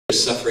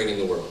there's suffering in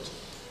the world.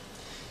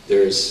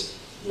 There's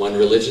one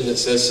religion that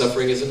says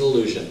suffering is an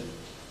illusion.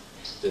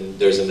 Then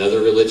there's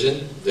another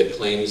religion that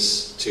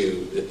claims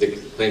to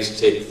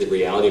take the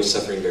reality of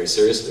suffering very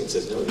seriously and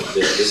says, no,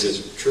 this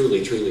is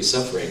truly, truly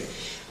suffering.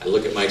 I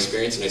look at my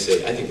experience and I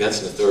say, I think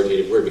that's an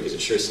authoritative word because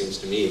it sure seems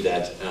to me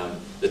that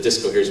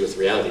this coheres with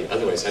reality.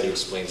 Otherwise, how do you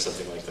explain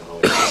something like the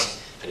Holocaust?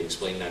 How do you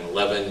explain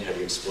 9/11? How do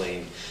you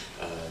explain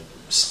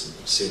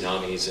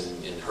tsunamis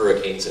and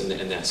hurricanes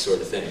and that sort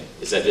of thing?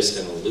 Is that just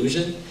an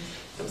illusion?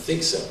 I don't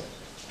think so.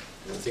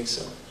 I don't think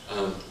so.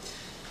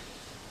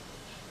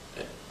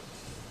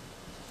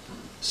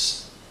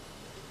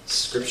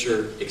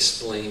 Scripture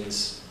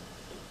explains,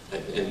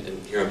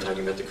 and here I'm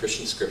talking about the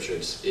Christian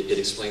scriptures, it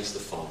explains the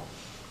fall.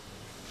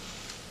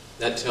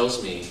 That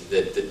tells me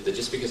that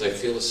just because I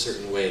feel a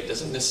certain way, it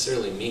doesn't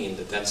necessarily mean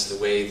that that's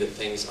the way that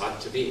things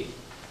ought to be.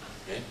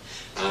 Okay?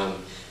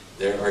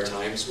 There are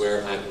times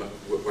where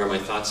my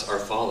thoughts are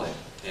falling,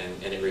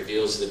 and it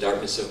reveals the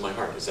darkness of my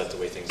heart. Is that the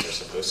way things are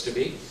supposed to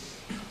be?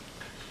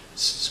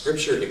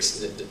 Scripture,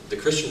 the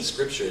Christian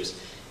scriptures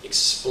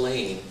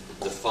explain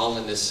the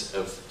fallenness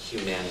of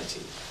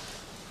humanity.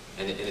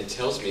 And it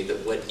tells me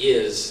that what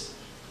is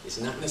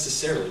not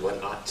necessarily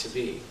what ought to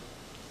be.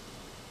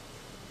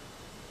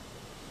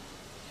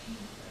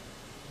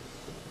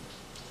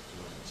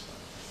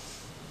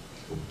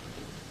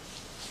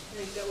 I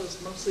think that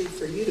was mostly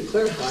for you to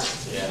clarify.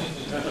 Yeah.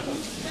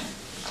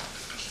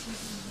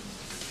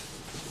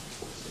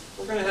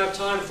 We're going to have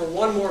time for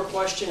one more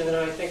question, and then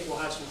I think we'll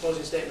have some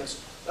closing statements.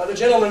 The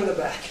gentleman in the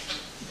back.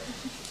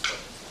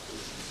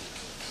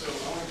 So I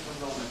want to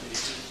come on my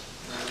basis.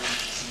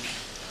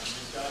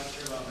 Does God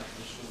care about my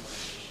initial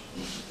motivation?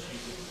 Does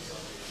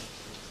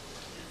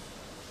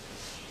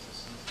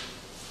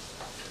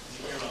he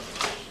care about the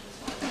motivation?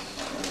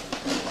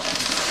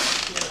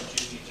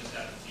 Choosing it just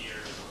out of fear,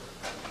 or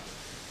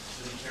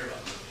does he care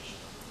about motivation?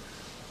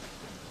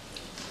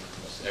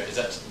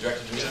 Is that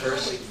directed to me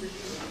first?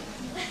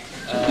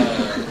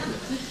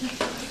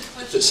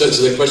 So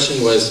the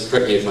question was,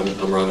 correct me if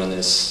I'm wrong on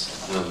this,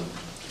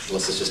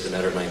 unless it's just a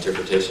matter of my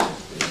interpretation.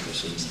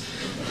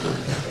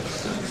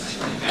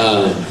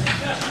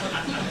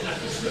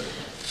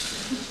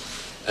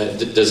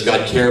 Does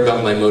God care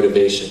about my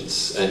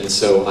motivations? And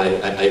so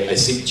I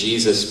seek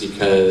Jesus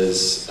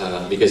because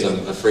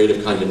I'm afraid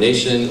of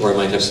condemnation, or I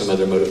might have some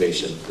other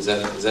motivation. Is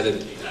that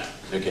it?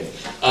 Okay.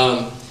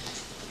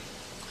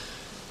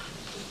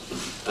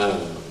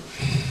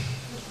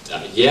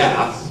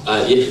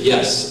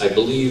 Yes, I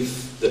believe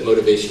that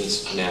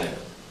motivations matter.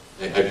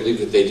 I believe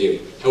that they do.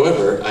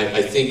 However,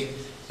 I think,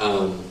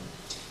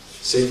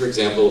 say for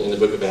example, in the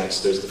book of Acts,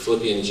 there's the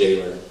Philippian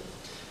jailer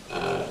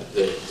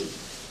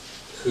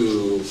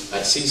who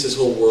sees his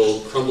whole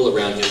world crumble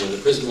around him. When the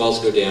prison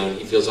walls go down,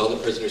 he feels all the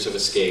prisoners have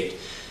escaped.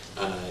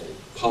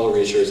 Paul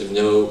reassures him,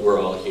 no, we're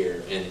all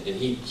here. And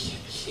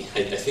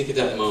I think at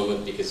that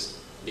moment, because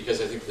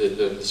I think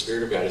the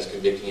Spirit of God is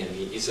convicting him,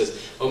 he says,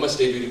 what must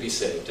I do to be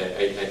saved?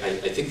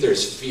 I think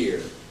there's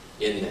fear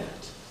in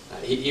that.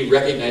 He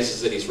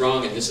recognizes that he's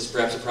wrong, and this is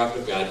perhaps a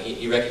prophet of God.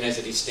 He recognizes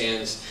that he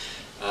stands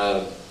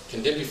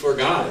condemned before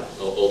God,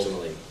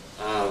 ultimately.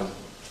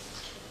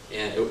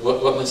 And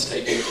what must I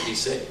do to be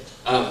saved?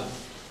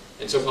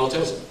 And so Paul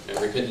tells him,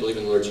 repent and believe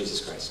in the Lord Jesus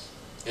Christ.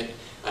 Okay?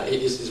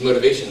 His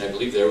motivation, I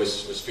believe, there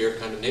was fear of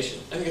condemnation.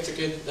 I think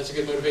that's a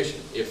good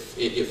motivation. If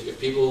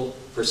people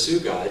pursue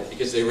God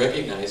because they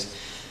recognize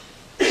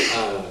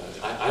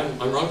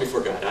I'm wrong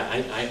before God.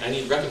 I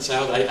need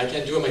reconciled. I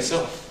can't do it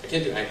myself. I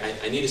can't do it.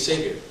 I need a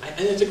Savior.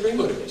 And it's a great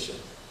motivation.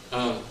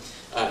 Am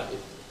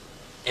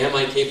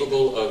I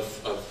capable of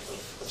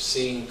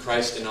seeing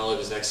Christ in all of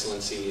His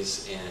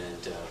excellencies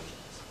and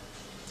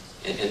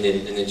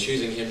then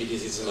choosing Him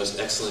because He's the most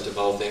excellent of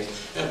all things?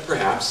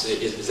 Perhaps.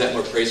 Is that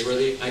more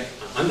praiseworthy?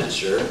 I'm not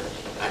sure.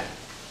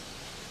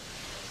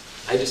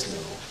 I just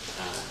know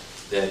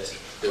that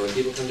when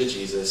people come to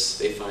Jesus,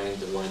 they find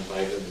the one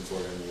by whom and for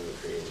whom they were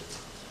created.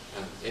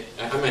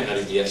 I might not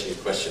even answer your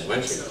question. Why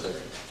don't you clarify?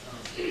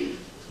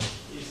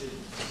 Is it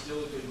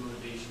still a good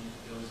motivation if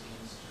it goes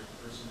against your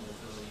personal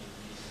ability and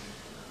reason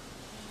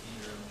in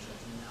your own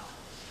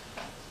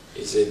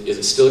judgment? Is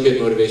it still a good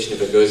motivation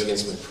if it goes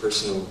against my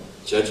personal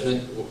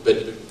judgment?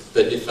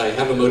 But if I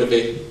have a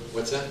motivation,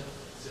 what's that?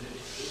 So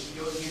if it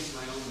goes against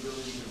my own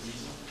ability to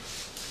reason,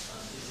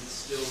 is it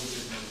still a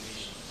good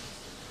motivation?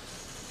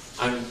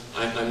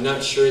 I'm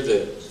not sure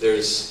that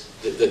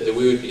that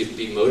we would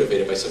be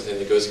motivated by something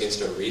that goes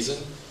against our reason.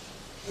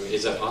 I mean,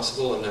 is that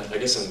possible? I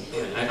guess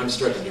I'm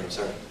struggling here. I'm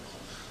sorry.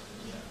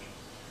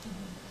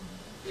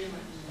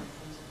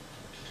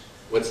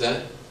 What's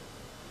that?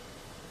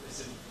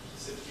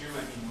 So fear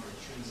might be more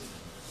intrinsic.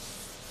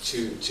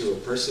 To a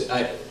person,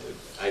 I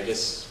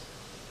guess.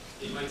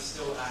 It might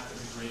still act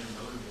as a greater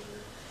motivator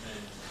than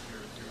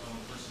your own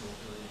personal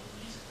ability to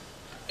reason.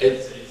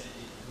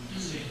 Would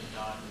you say that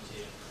God would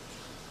take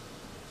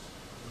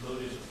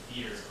motive of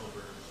fear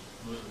over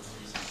motive of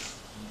reason?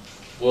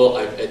 Well,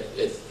 I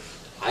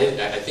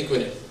think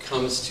when it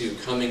comes to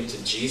coming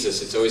to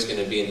Jesus, it's always going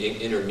to be an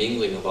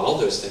intermingling of all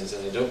those things,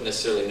 and I don't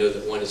necessarily know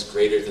that one is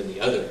greater than the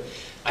other.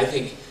 I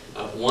think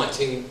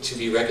wanting to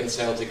be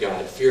reconciled to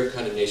God, fear of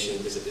condemnation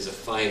is a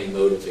fine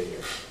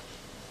motivator.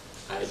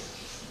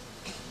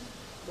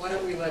 Why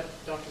don't we let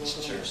Dr.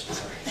 Wilson Sure.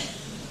 Sorry.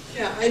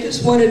 Yeah, I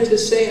just wanted to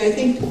say, I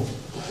think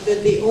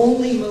that the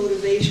only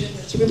motivation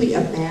that's really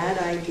a bad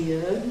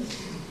idea,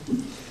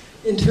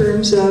 in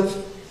terms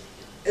of,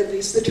 at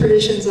least the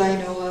traditions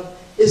I know of,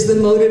 is the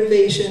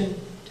motivation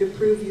to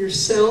prove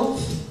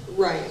yourself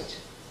right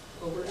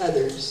over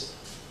others.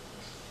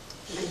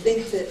 And I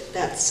think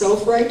that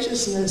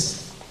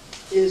self-righteousness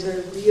is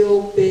a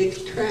real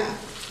big trap,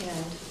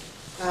 and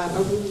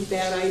a really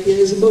bad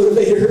idea as a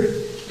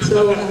motivator.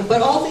 So,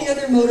 but all the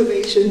other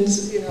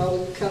motivations,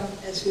 come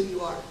as who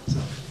you are. So.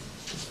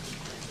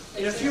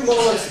 In a few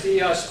moments,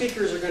 the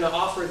speakers are going to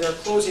offer their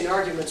closing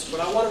arguments,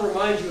 but I want to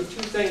remind you of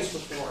two things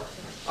before.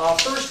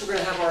 First, we're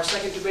going to have our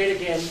second debate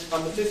again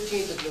on the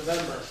 15th of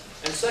November.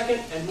 And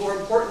second, and more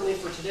importantly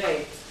for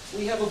today,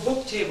 we have a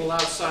book table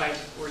outside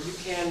where you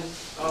can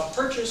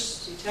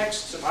purchase the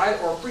texts of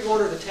or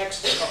pre-order the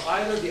texts of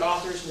either of the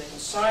authors, and they can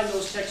sign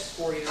those texts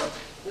for you.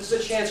 This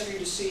is a chance for you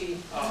to see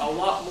a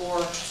lot more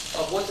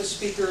of what the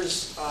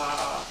speakers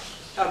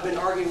have been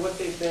arguing, what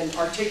they've been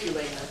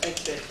articulating. I think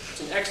that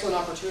it's an excellent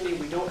opportunity.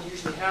 We don't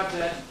usually have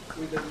that.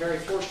 We've been very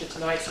fortunate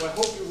tonight, so I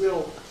hope you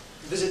will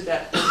visit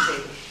that book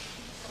table.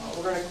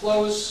 We're going to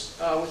close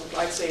with,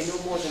 I'd say, no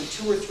more than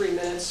 2 or 3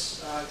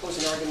 minutes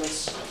closing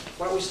arguments.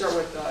 Why don't we start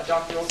with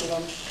Dr.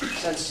 Okulam,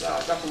 since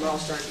Dr.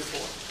 Miles started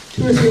before.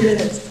 2 or 3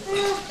 minutes.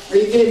 Are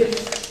you good?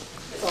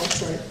 Oh,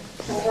 sorry.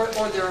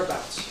 Or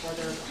thereabouts.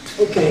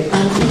 Okay,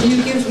 can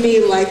you give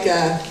me like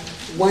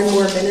 1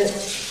 more minute?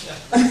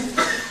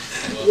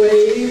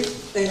 Wave,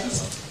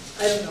 thanks.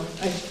 I don't know.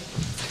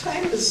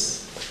 Time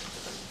is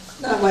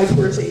not my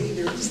forte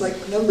either. It's like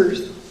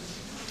numbers.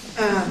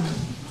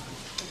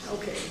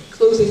 Okay,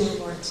 closing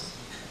remarks.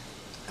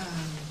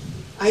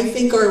 I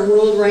think our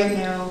world right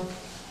now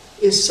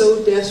is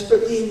so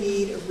desperately in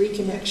need of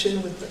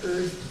reconnection with the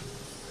earth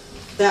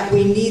that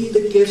we need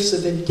the gifts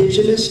of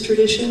indigenous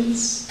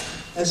traditions,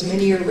 as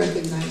many are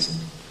recognizing.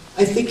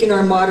 I think in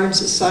our modern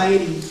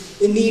society,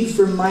 the need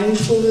for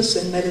mindfulness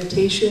and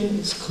meditation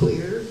is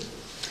clear,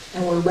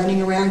 and we're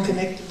running around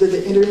connected to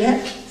the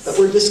internet, but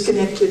we're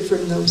disconnected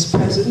from those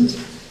present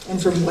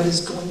and from what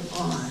is going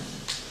on.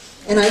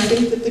 And I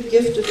think that the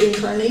gift of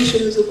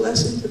incarnation is a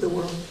blessing to the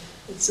world.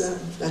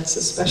 That's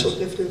a special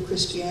gift of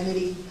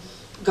Christianity.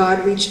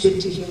 God reached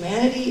into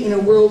humanity in a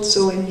world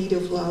so in need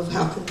of love.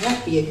 How can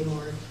that be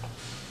ignored?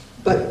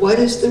 But what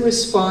is the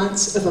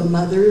response of a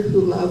mother who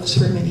loves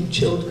her many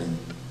children?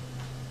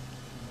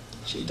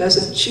 She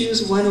doesn't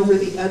choose one over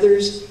the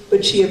others,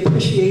 but she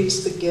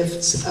appreciates the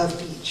gifts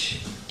of each.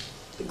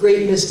 The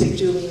great mystic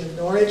Julian of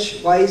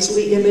Norwich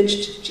wisely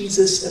imaged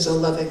Jesus as a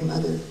loving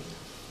mother.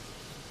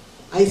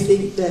 I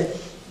think that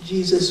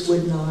Jesus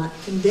would not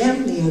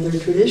condemn the other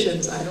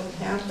traditions. I don't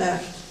have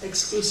that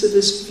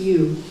exclusivist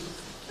view.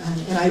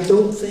 And I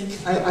don't think,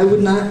 I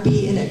would not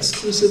be an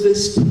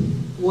exclusivist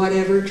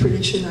whatever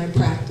tradition I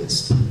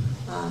practiced.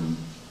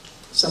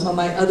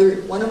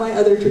 One of my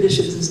other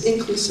traditions is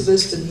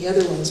inclusivist and the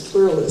other one is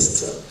pluralist,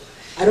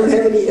 so I don't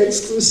have any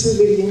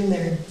exclusivity in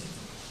there.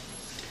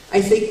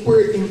 I think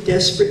we're in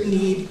desperate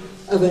need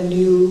of a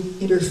new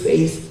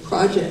interfaith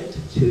project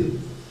too.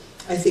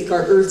 I think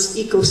our Earth's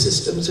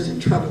ecosystems are in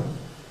trouble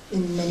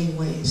in many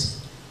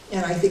ways.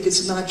 And I think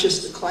it's not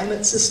just the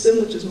climate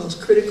system, which is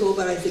most critical,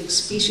 but I think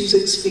species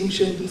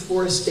extinction,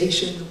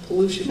 deforestation, the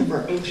pollution of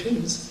our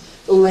oceans,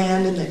 the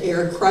land and the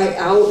air cry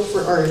out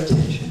for our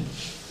attention.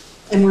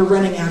 And we're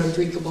running out of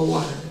drinkable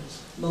water,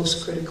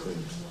 most critically.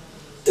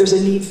 There's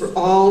a need for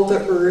all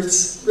the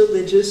Earth's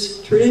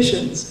religious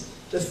traditions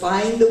to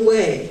find a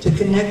way to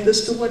connect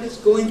us to what is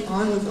going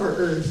on with our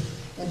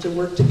Earth and to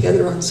work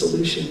together on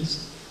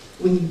solutions.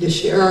 We need to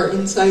share our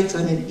insights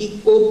on an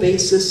equal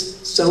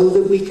basis so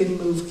that we can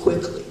move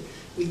quickly.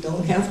 We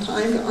don't have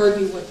time to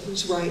argue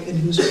who's right and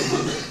who's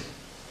wrong.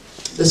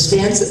 The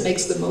stance that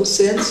makes the most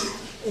sense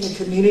in a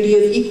community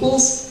of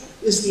equals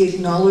is the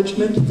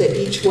acknowledgement that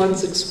each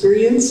one's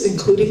experience,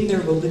 including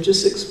their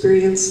religious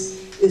experience,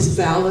 is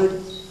valid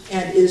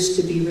and is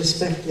to be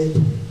respected.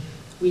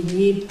 We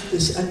need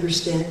this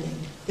understanding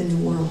in the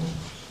world.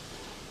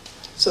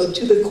 So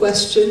to the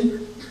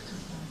question,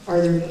 are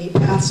there many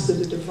paths to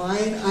the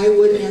divine? I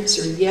would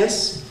answer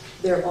yes,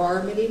 there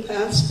are many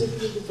paths to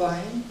the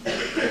divine.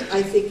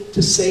 I think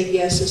to say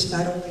yes is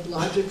not only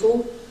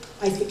logical,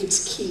 I think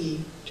it's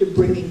key to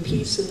bringing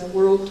peace in the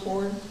world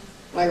torn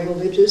by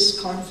religious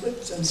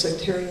conflicts and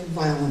sectarian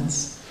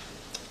violence.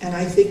 And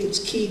I think it's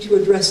key to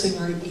addressing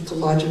our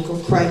ecological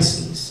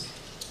crises.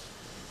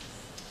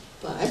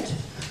 But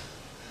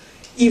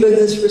even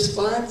this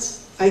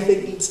response, I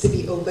think, needs to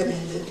be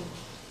open-ended.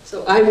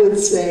 So I would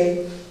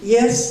say,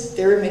 yes,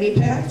 there are many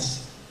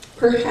paths.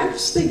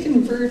 Perhaps they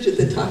converge at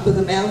the top of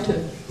the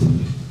mountain.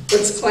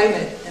 Let's climb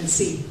it and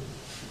see.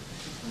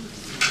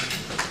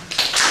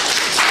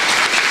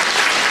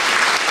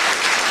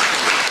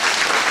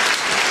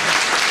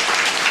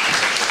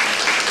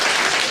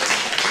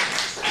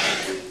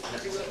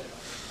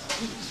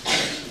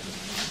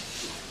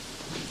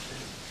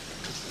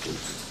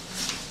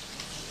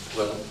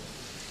 Well,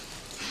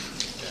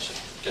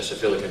 gosh, I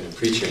feel like I'm a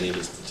preacher. I need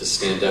to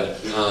stand up.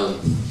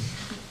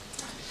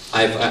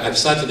 I've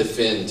sought to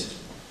defend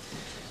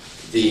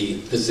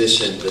the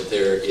position that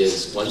there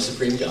is one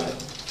supreme God,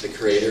 the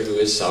Creator who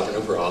is sovereign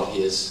over all.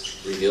 He has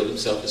revealed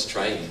himself as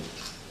triune.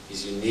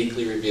 He's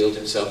uniquely revealed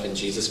himself in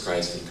Jesus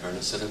Christ, the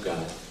incarnate Son of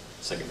God,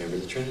 second member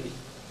of the Trinity.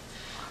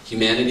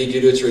 Humanity,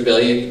 due to its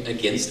rebellion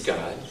against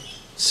God,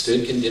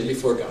 stood condemned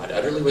before God,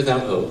 utterly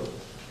without hope.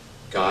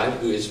 God,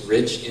 who is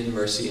rich in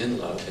mercy and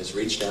love, has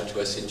reached out to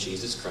us in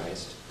Jesus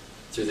Christ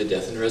through the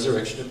death and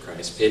resurrection of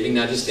Christ, paving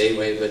not just a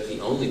way, but the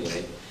only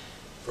way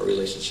for a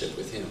relationship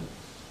with him.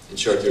 In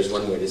short, there's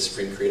one way to the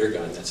Supreme Creator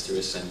God, and that's through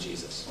his Son,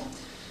 Jesus.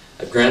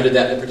 I've grounded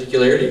that in the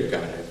particularity of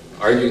God.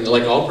 I'm arguing that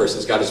like all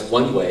persons, God is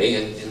one way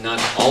and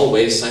not all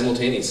ways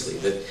simultaneously.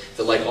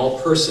 That like all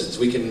persons,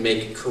 we can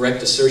make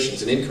correct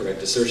assertions and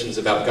incorrect assertions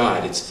about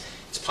God. It's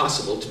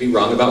possible to be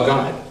wrong about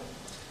God.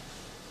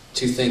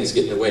 Two things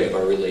get in the way of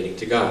our relating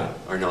to God: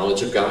 our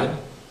knowledge of God,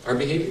 our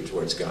behavior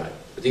towards God.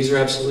 But these are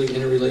absolutely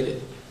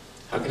interrelated.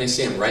 How can I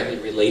say I'm rightly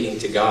relating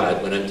to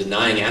God when I'm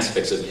denying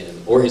aspects of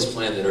him or his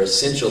plan that are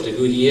essential to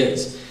who he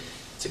is?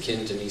 It's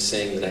akin to me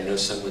saying that I know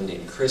someone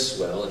named Chris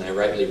well, and I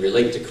rightly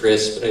relate to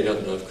Chris, but I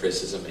don't know if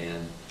Chris is a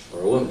man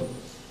or a woman.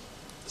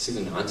 See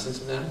the nonsense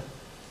of that?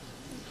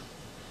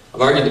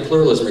 I've argued that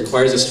pluralism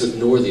requires us to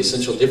ignore the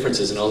essential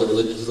differences in all the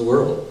religions of the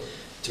world.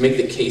 To make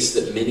the case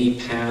that many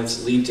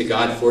paths lead to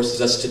God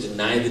forces us to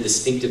deny the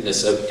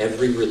distinctiveness of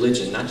every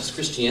religion, not just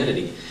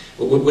Christianity.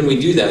 When we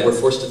do that, we're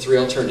forced to three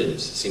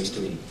alternatives, it seems to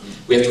me.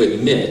 We have to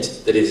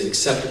admit that it is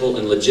acceptable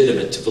and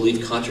legitimate to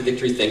believe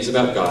contradictory things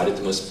about God at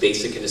the most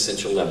basic and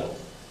essential level.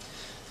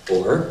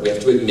 Or we have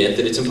to admit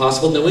that it's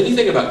impossible to know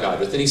anything about God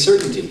with any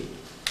certainty.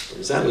 Where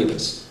does that leave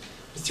us?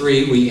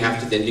 3, we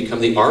have to then become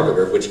the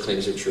arbiter of which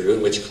claims are true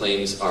and which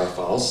claims are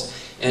false.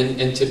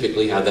 And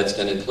typically how that's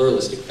done in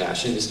pluralistic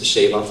fashion is to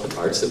shave off the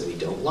parts that we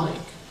don't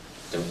like,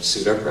 don't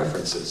suit our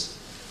preferences.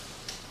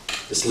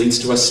 This leads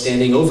to us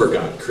standing over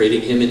God,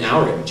 creating him in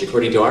our image,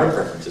 according to our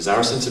preferences,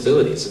 our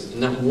sensibilities.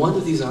 And not one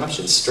of these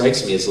options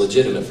strikes me as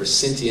legitimate for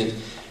sentient,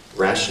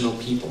 rational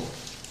people.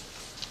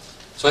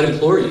 So I'd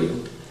implore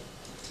you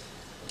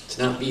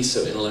to not be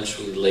so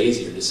intellectually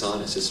lazy or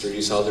dishonest as to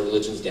reduce all the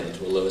religions down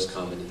to a lowest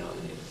common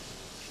denominator,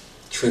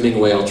 trimming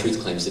away all truth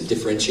claims that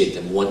differentiate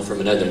them one from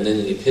another, and then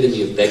in the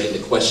epitome of begging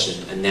the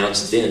question,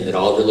 announce then that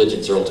all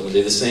religions are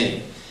ultimately the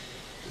same.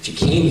 If you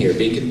came here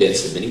being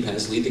convinced that many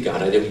paths lead to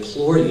God, I'd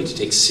implore you to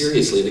take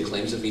seriously the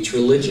claims of each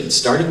religion,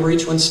 starting where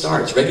each one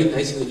starts,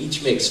 recognizing that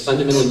each makes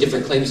fundamentally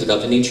different claims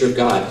about the nature of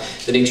God,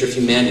 the nature of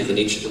humanity, the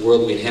nature of the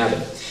world we inhabit.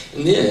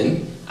 And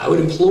then, I would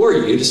implore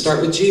you to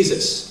start with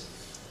Jesus.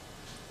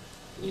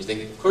 And you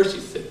think, of course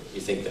you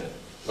think that.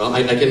 Well,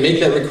 I can make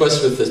that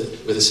request with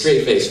a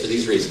straight face for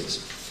these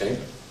reasons. Okay?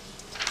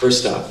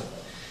 First off,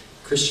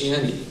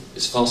 Christianity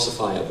is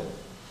falsifiable.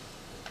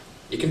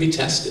 It can be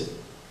tested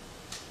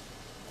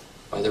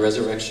by the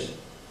resurrection.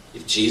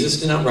 If Jesus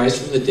did not rise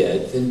from the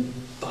dead, then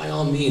by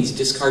all means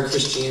discard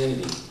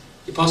Christianity.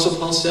 The Apostle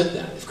Paul said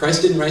that. If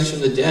Christ didn't rise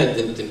from the dead,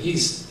 then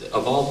he's,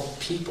 of all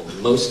people,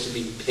 most to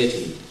be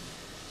pitied.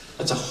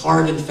 That's a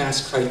hard and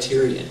fast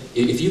criterion.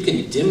 If you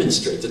can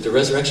demonstrate that the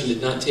resurrection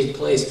did not take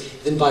place,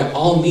 then by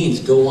all means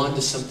go on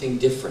to something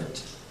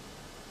different.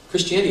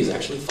 Christianity is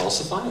actually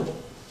falsifiable.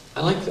 I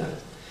like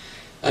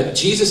that.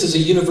 Jesus is a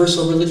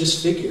universal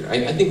religious figure.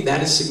 I think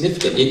that is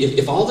significant.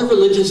 If all the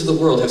religions of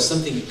the world have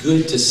something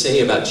good to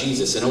say about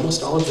Jesus, and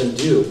almost all of them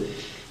do,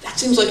 that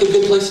seems like a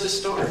good place to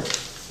start.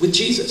 With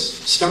Jesus.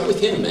 Start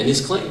with him and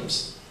his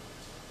claims.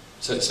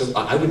 So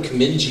I would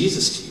commend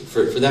Jesus to you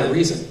for that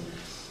reason.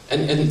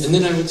 And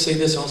then I would say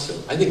this also.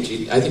 I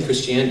think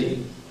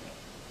Christianity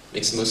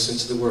makes the most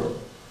sense of the world.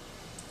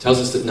 It tells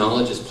us that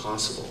knowledge is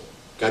possible.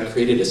 God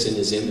created us in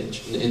his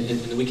image.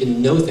 And we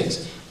can know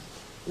things.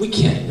 We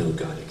can't know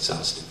God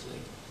exhaustively.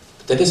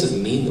 But that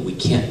doesn't mean that we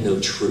can't know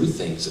true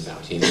things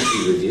about him if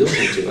he reveals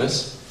them to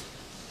us.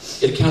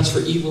 It accounts for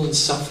evil and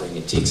suffering.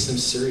 It takes them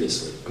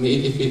seriously. I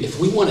mean, if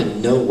we want to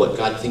know what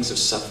God thinks of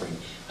suffering,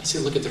 I say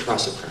look at the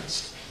cross of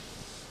Christ.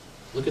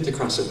 Look at the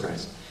cross of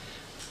Christ.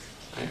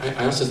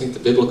 I also think the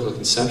biblical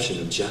conception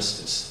of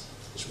justice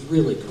is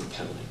really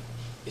compelling.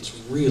 It's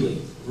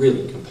really,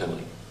 really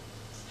compelling.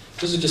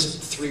 Those are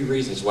just 3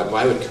 reasons why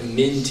I would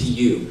commend to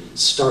you,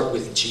 start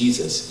with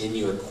Jesus in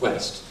your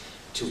quest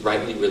to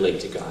rightly relate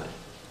to God.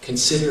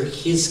 Consider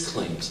his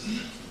claims.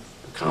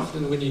 I'm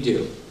confident when you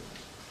do,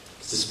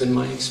 because it's been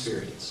my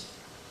experience.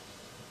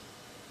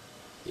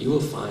 You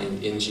will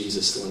find in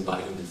Jesus the one by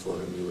whom and for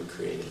whom you were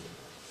created.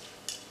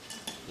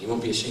 He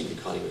won't be ashamed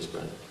to call you his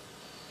brother,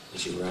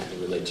 as you rightly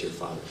relate to your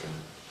Father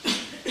God.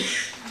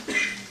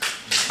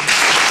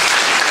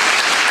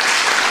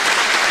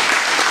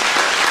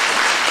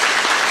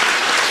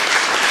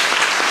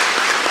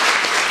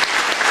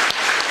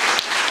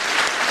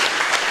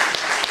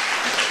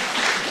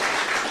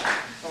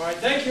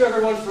 Thank you,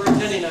 everyone, for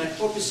attending. I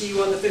hope to see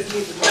you on the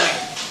 15th of March.